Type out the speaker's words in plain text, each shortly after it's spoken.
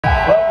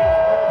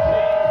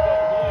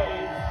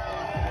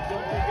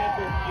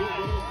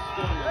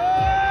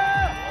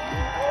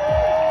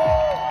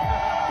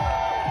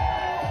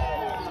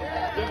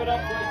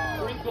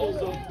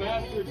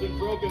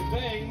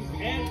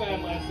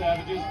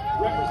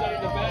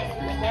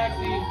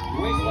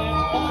taxi,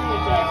 Wasteland's only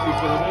taxi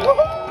service.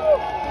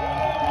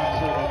 Not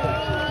sure that's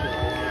actually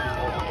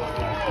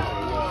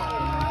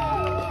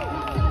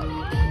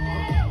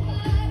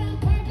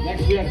true.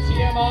 Next we have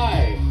TMI,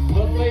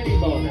 the Lady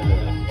Boner.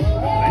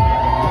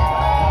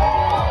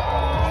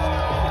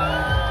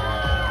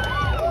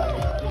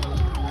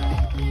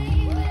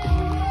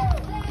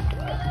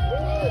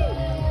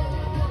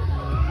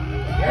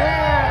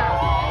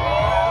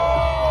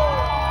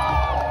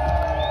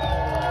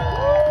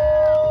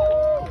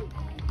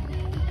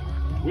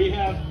 We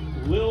have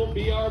Lil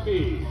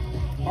BRB.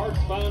 Hearts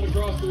bound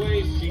across the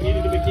waist. She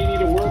needed a bikini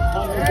to work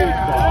on her beach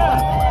ball.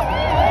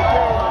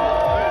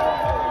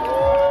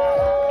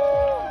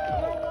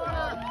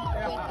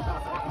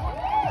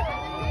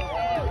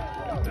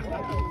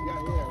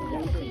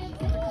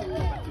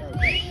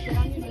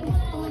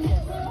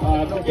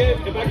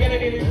 Forgive if I get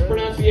any of these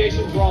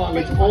pronunciations wrong,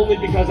 it's only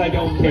because I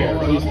don't care.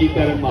 Please keep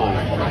that in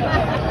mind.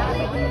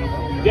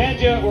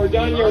 Danja or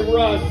Danya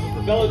Russ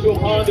fell into a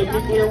pond of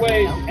nuclear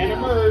waste and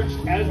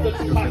emerged as the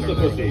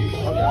Octopussy.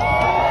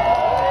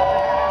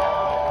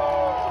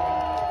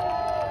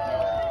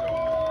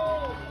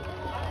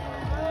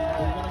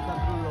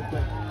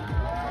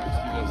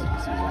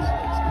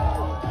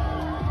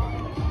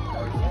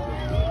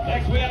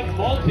 Next we have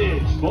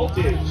Voltage.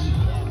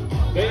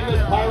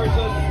 Famous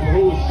piratess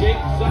who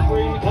shaped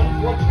suffering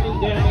unfortunate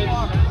damage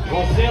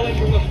while sailing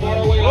from the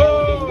faraway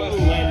island of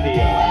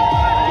Westlandia.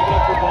 Give it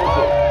up for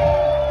Voltage.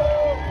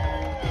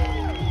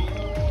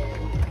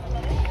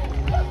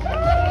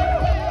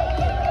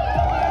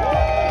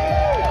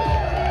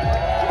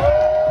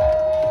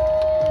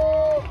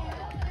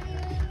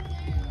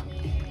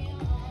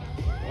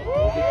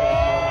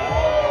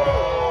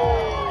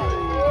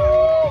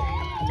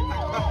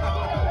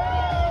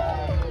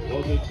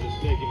 Voltage is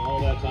taking all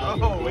that time.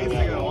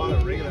 Wasting that water,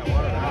 wringing that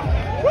water out.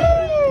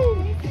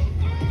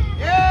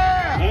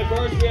 Yeah! And of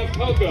course we have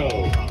Coco,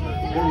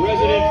 the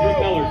resident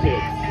propeller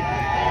tits.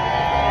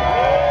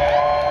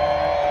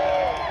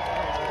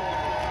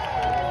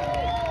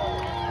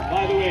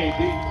 By the way,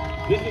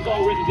 this is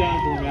all written down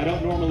for me. I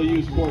don't normally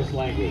use coarse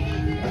language.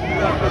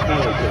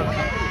 Propeller tits.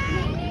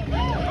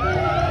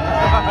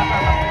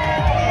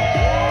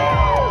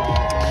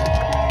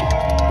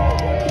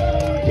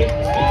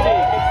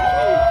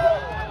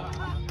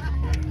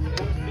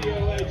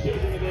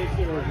 Children of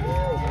Acer.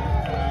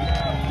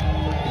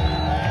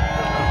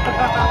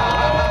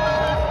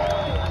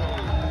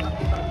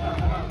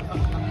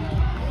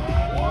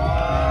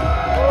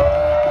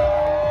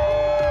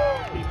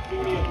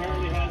 Kitsuni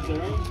apparently has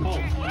their own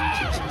cult.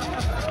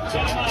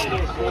 Get them out of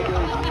there,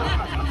 smokers.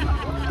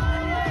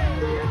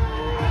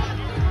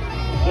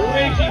 The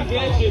Raging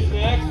Bitch is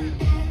next.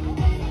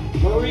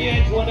 Marie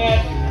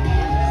Antoinette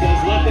says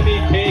let them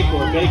eat cake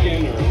or bacon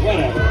or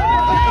whatever.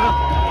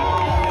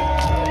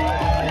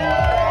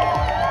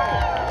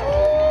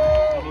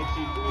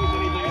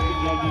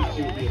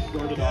 She would be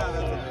escorted off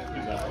site.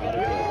 That's not a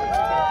joke.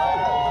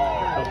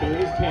 But there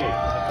is cake.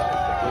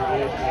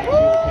 There is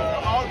actual cake.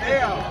 Oh,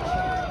 damn!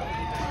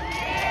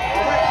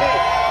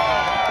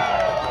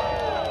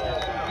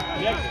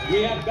 Next, we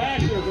have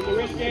Basher from the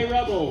Risque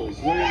Rebels,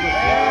 wearing the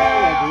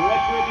flair of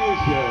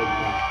retribution.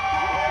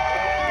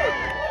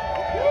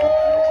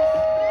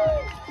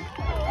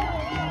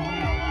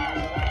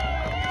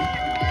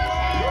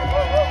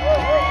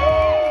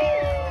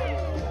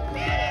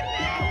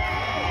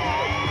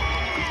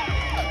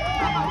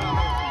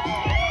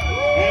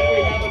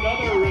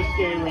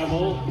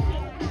 Rebel.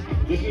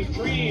 This is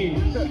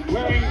Dreams,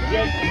 wearing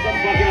just some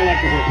fucking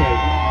electrical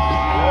tape.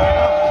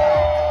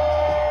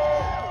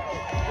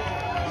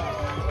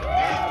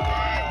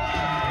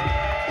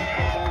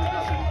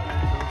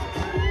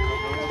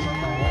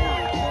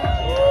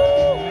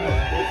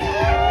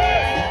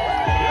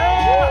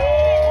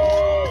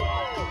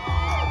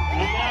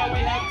 And now we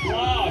have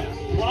Clogs.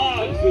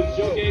 Clogs is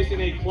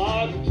showcasing a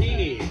clog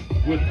bikini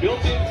with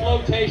built-in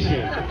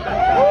flotation.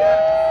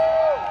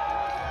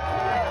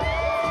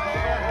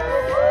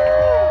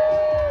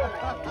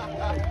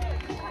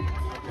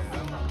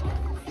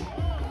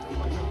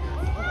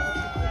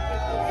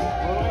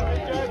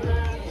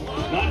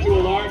 Not to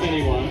alarm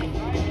anyone,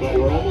 but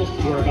we're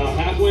about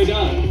halfway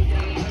done.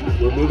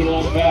 We're moving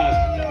along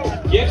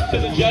fast. Gifts to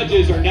the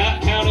judges are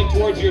not counted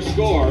towards your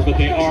score, but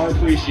they are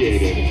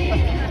appreciated.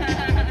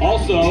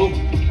 Also,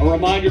 a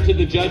reminder to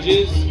the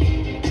judges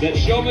that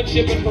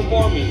showmanship and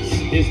performance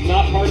is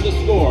not part of the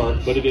score,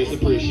 but it is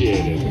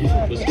appreciated.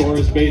 The score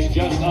is based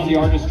just on the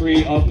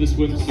artistry of the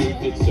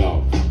swimsuit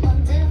itself.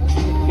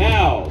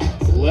 Now,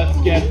 let's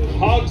get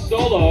Hog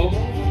Solo.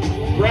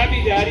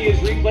 Krabby Daddy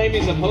is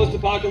reclaiming the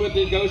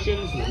post-apocalyptic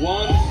oceans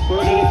one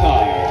spurt at a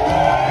time.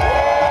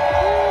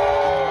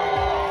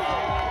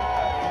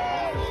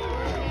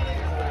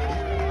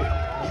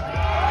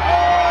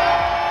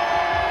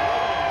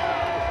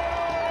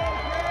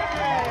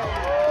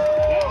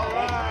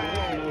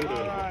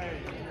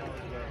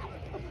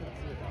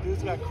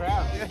 Dude's got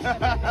crap.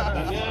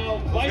 And now,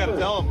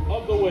 Viper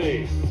of the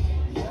Waste.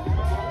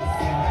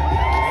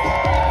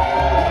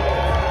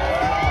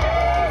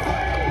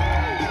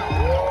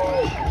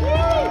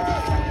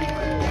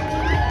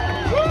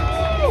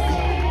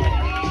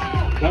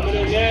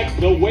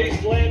 the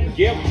Wasteland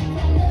Gift.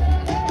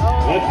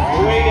 Let's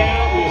lay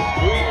down this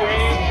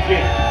free-range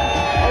gift.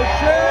 Oh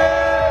shit!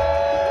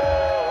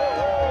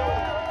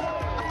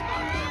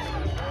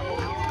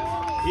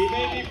 He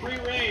may be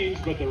free-range,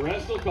 but the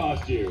rest will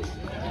cost you.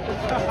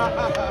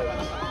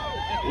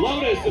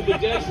 Lotus of the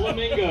Dead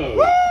Flamingos.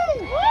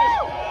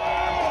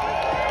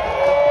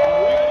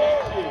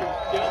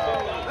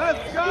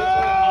 Let's go!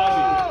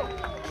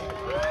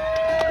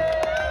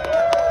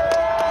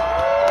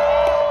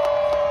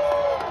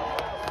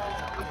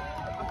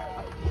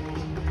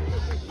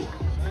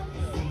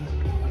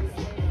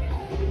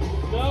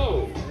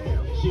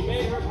 She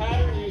made her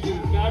pattern using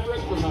fabric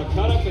from a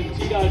cut-up and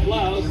tie-dye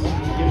blouse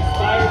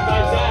inspired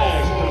by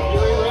Zag from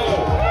Fury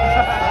Road.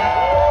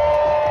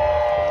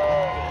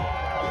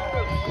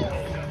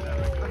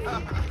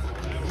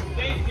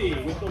 Stacy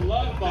with the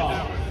Love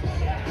Bomb.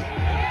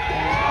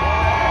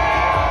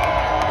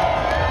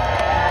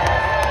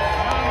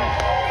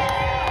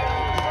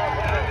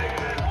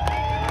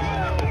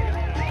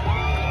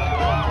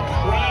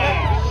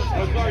 Trash.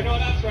 Oh, sorry, no,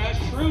 not Trash.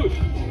 Truth.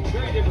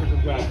 Very different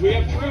from Trash. We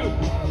have Truth.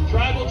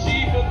 Tribal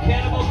Chief of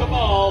Cannibal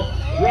Cabal,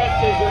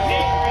 dressed as her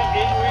ignorant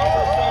in-ring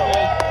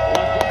persona,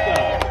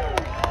 Laputa.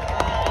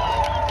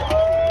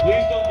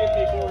 Please don't give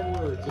me foreign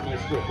words in my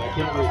script. I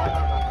can't read them.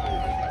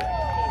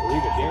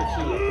 Read it, dare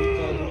she,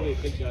 Laputa, what do they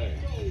think I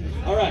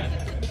am? All right.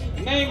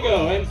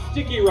 Mango and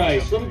Sticky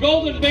Rice from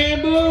Golden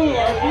Bamboo,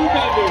 our food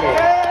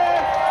vendor.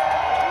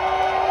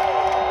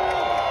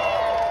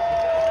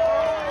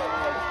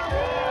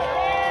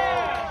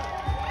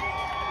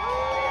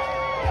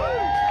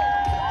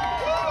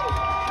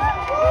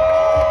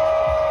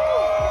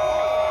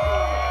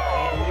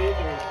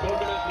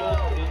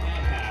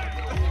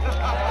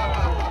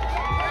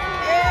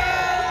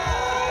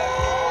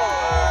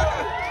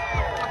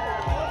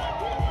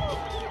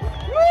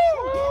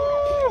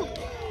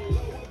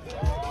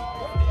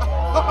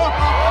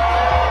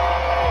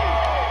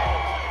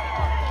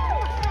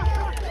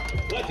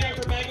 Let's hear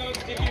for Mango and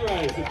Sticky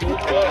Rice. It's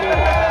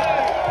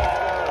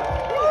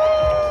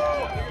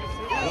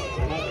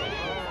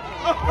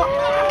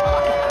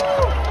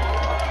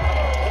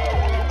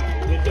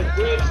a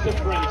bridge to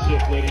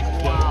friendship, ladies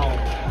and gentlemen.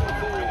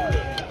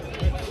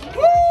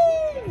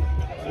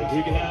 If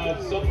we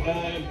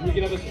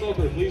can have a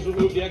smoker, please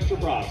remove the extra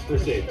props for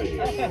safety.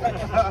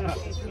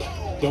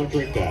 Don't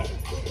drink that.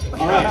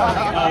 All right.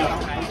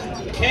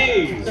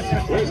 Hayes.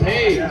 Where's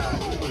Hayes?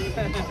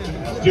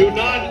 Do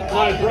not,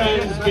 my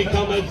friends,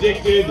 become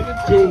addicted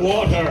to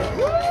water.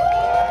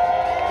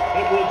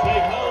 It will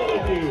take hold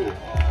of you,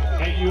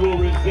 and you will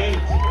resent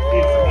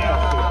its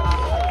absence.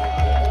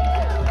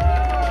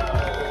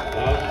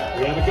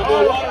 We have a couple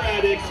of water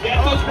addicts.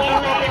 Get those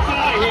water addicts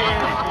out of here.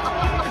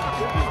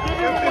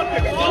 Don't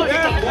become water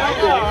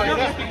addicts. You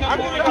just become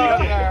more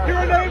addicted.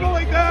 You're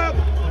enabling them!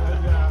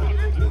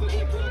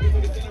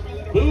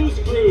 Booze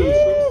Cruise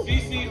from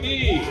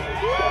CCB.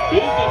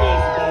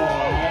 Business boy.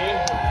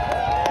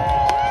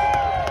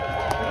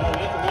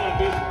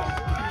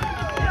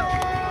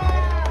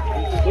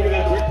 Look at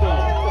that brick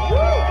phone.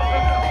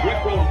 Brick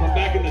phone from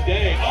back in the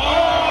day. Oh!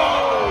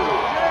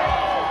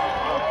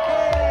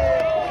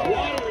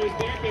 Water is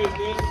their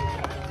business.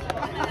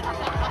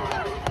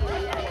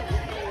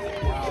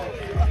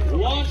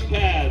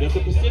 Launchpad of the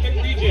Pacific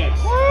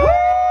Rejects.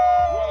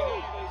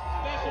 Bringing a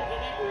special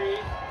delivery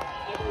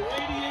of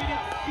irradiated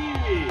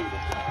seaweed.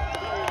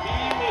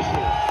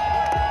 Delicious.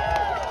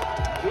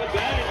 Put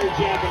that in your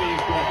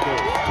Japanese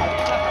breakfast.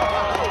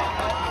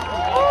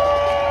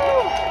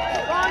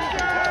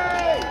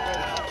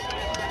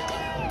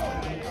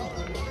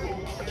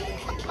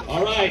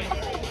 All right,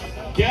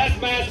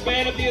 Gas Mask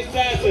Man of the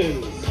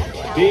Assassins,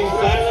 being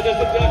silent as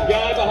the deaf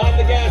guy behind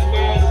the gas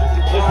mask,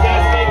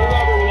 assassinate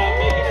whoever without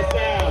making a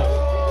sound.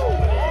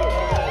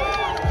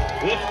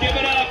 Let's give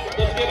it up,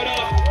 let's give it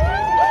up.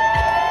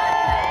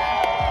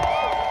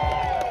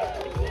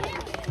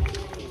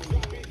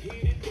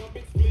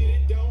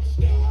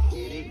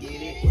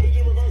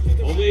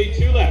 Only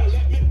two left.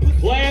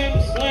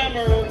 Clam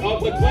Slammer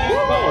of the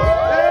Clam Post.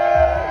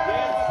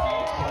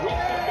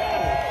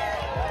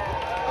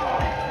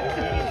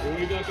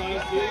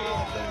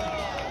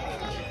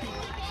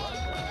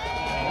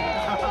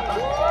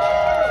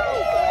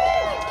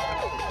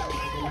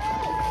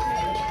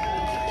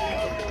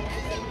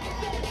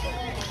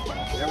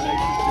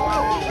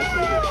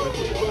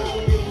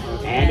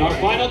 And our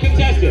final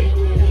contestant,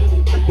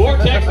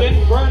 Vortex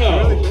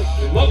Inferno,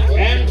 Smoke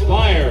and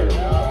Fire.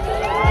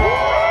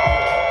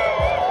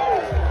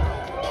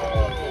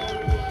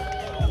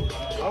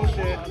 Oh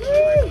shit.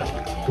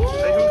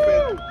 They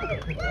hooping.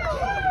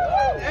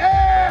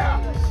 Yeah!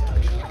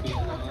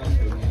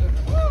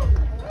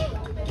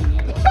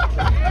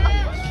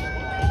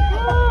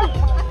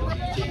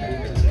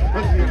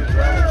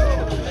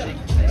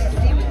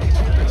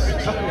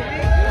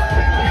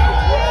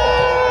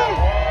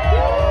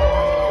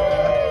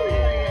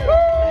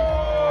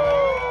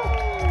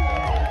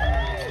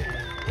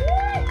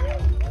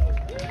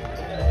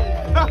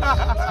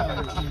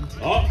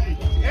 Oh.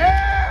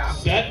 Yeah!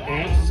 set,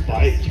 and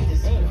spike.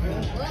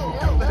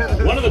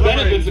 One of the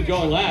benefits of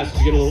going last is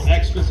you get a little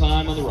extra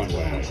time on the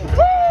runway.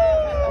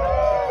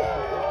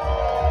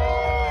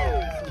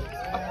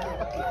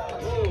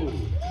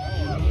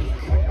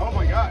 Oh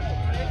my God.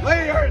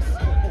 Layers!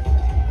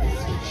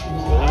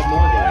 We'll have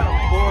more going.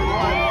 Forward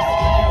one.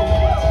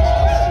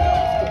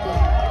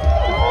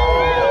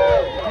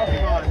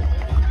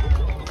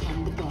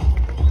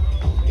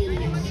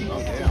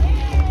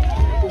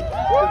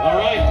 All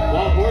right,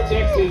 while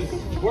Vortex is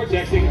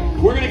vortexing,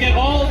 we're going to get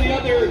all of the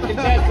other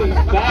contestants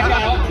back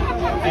out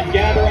and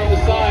gather on the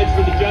sides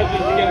for the judges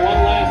to get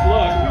one last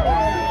look.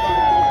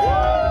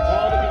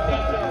 All the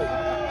contestants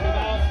come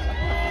out.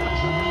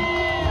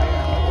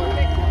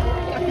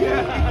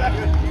 Yeah,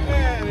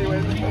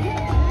 anyways.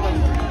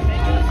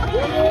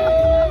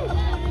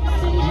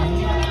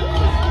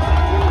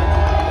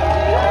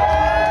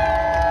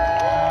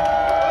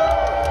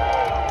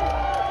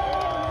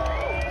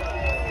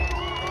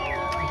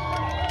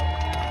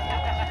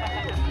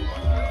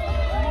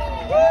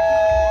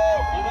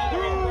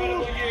 Another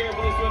incredible year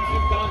for the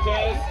swimsuit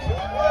contest.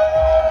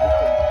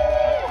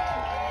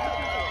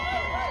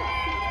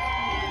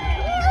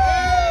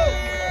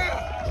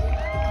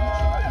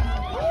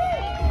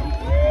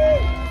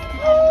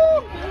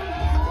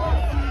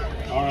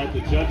 All right,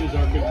 the judges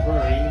are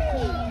conferring.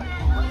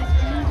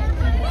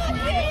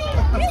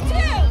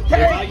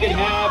 If I can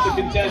have the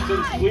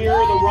contestants clear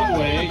the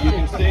runway, you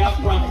can stay out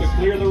front to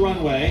clear the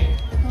runway.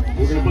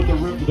 We're going to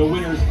put the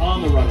winners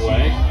on the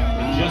runway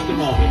in just a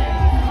moment.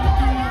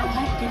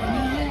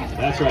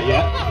 That's right,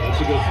 yeah. That's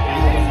a good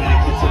thing.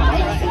 Thank you so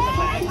much.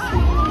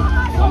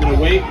 I'm going to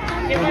wait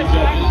for the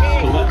judges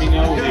to let me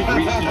know when they've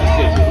reached a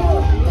decision.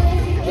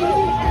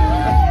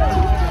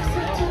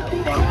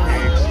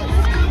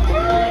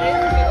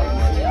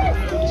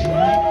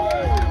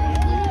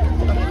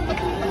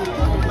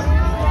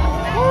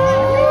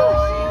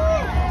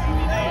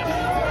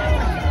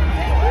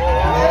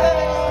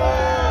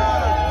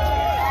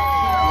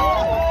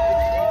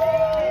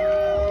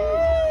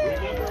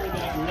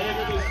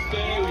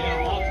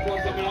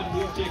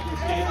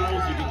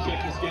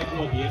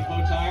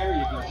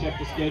 Check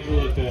the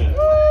schedule at the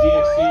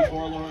DXC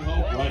Forlorn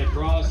Hope right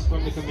across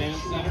from the command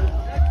center. We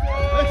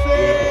have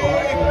the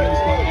park swimmers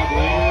coming up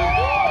later.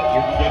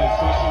 You can get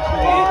instructions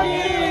from the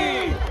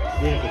commander.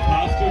 We have the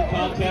costume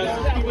contest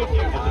at the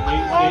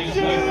main stage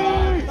later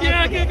on.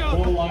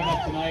 Full lineup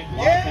tonight.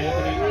 Lots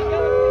happening.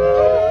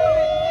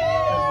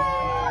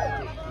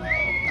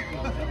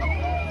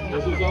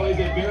 This is always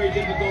a very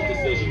difficult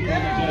decision for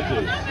the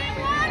judges.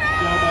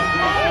 So much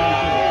great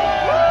creativity.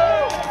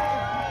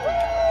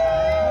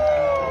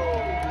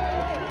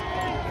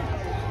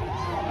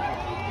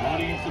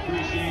 Audience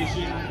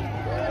appreciation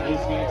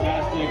is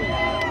fantastic.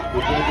 The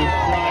judges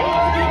try not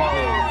to be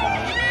influenced by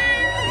it,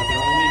 but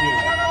they're only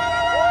human.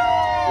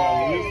 Well,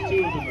 at least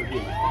two of them are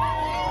human.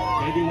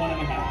 Maybe one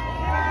and a half.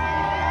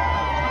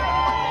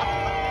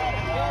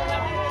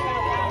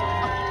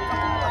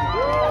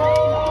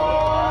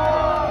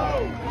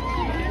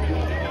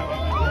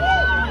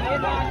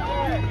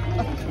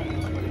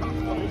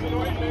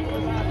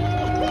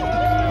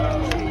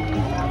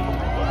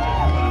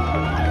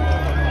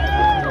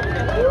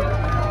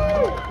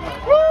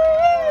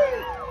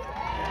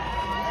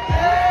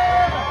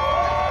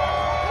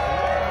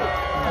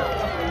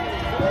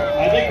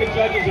 I think the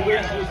judges have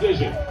reached a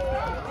decision.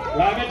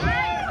 Rabbit,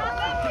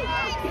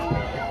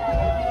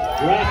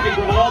 we're asking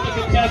from all the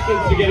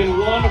contestants to get in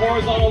one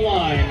horizontal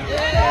line.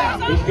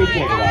 This could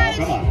take a while.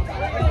 Come on.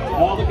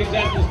 All the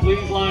contestants,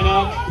 please line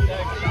up.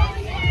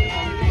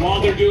 While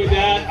they're doing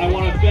that, I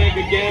want to thank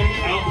again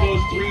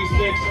Outpost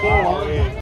 364.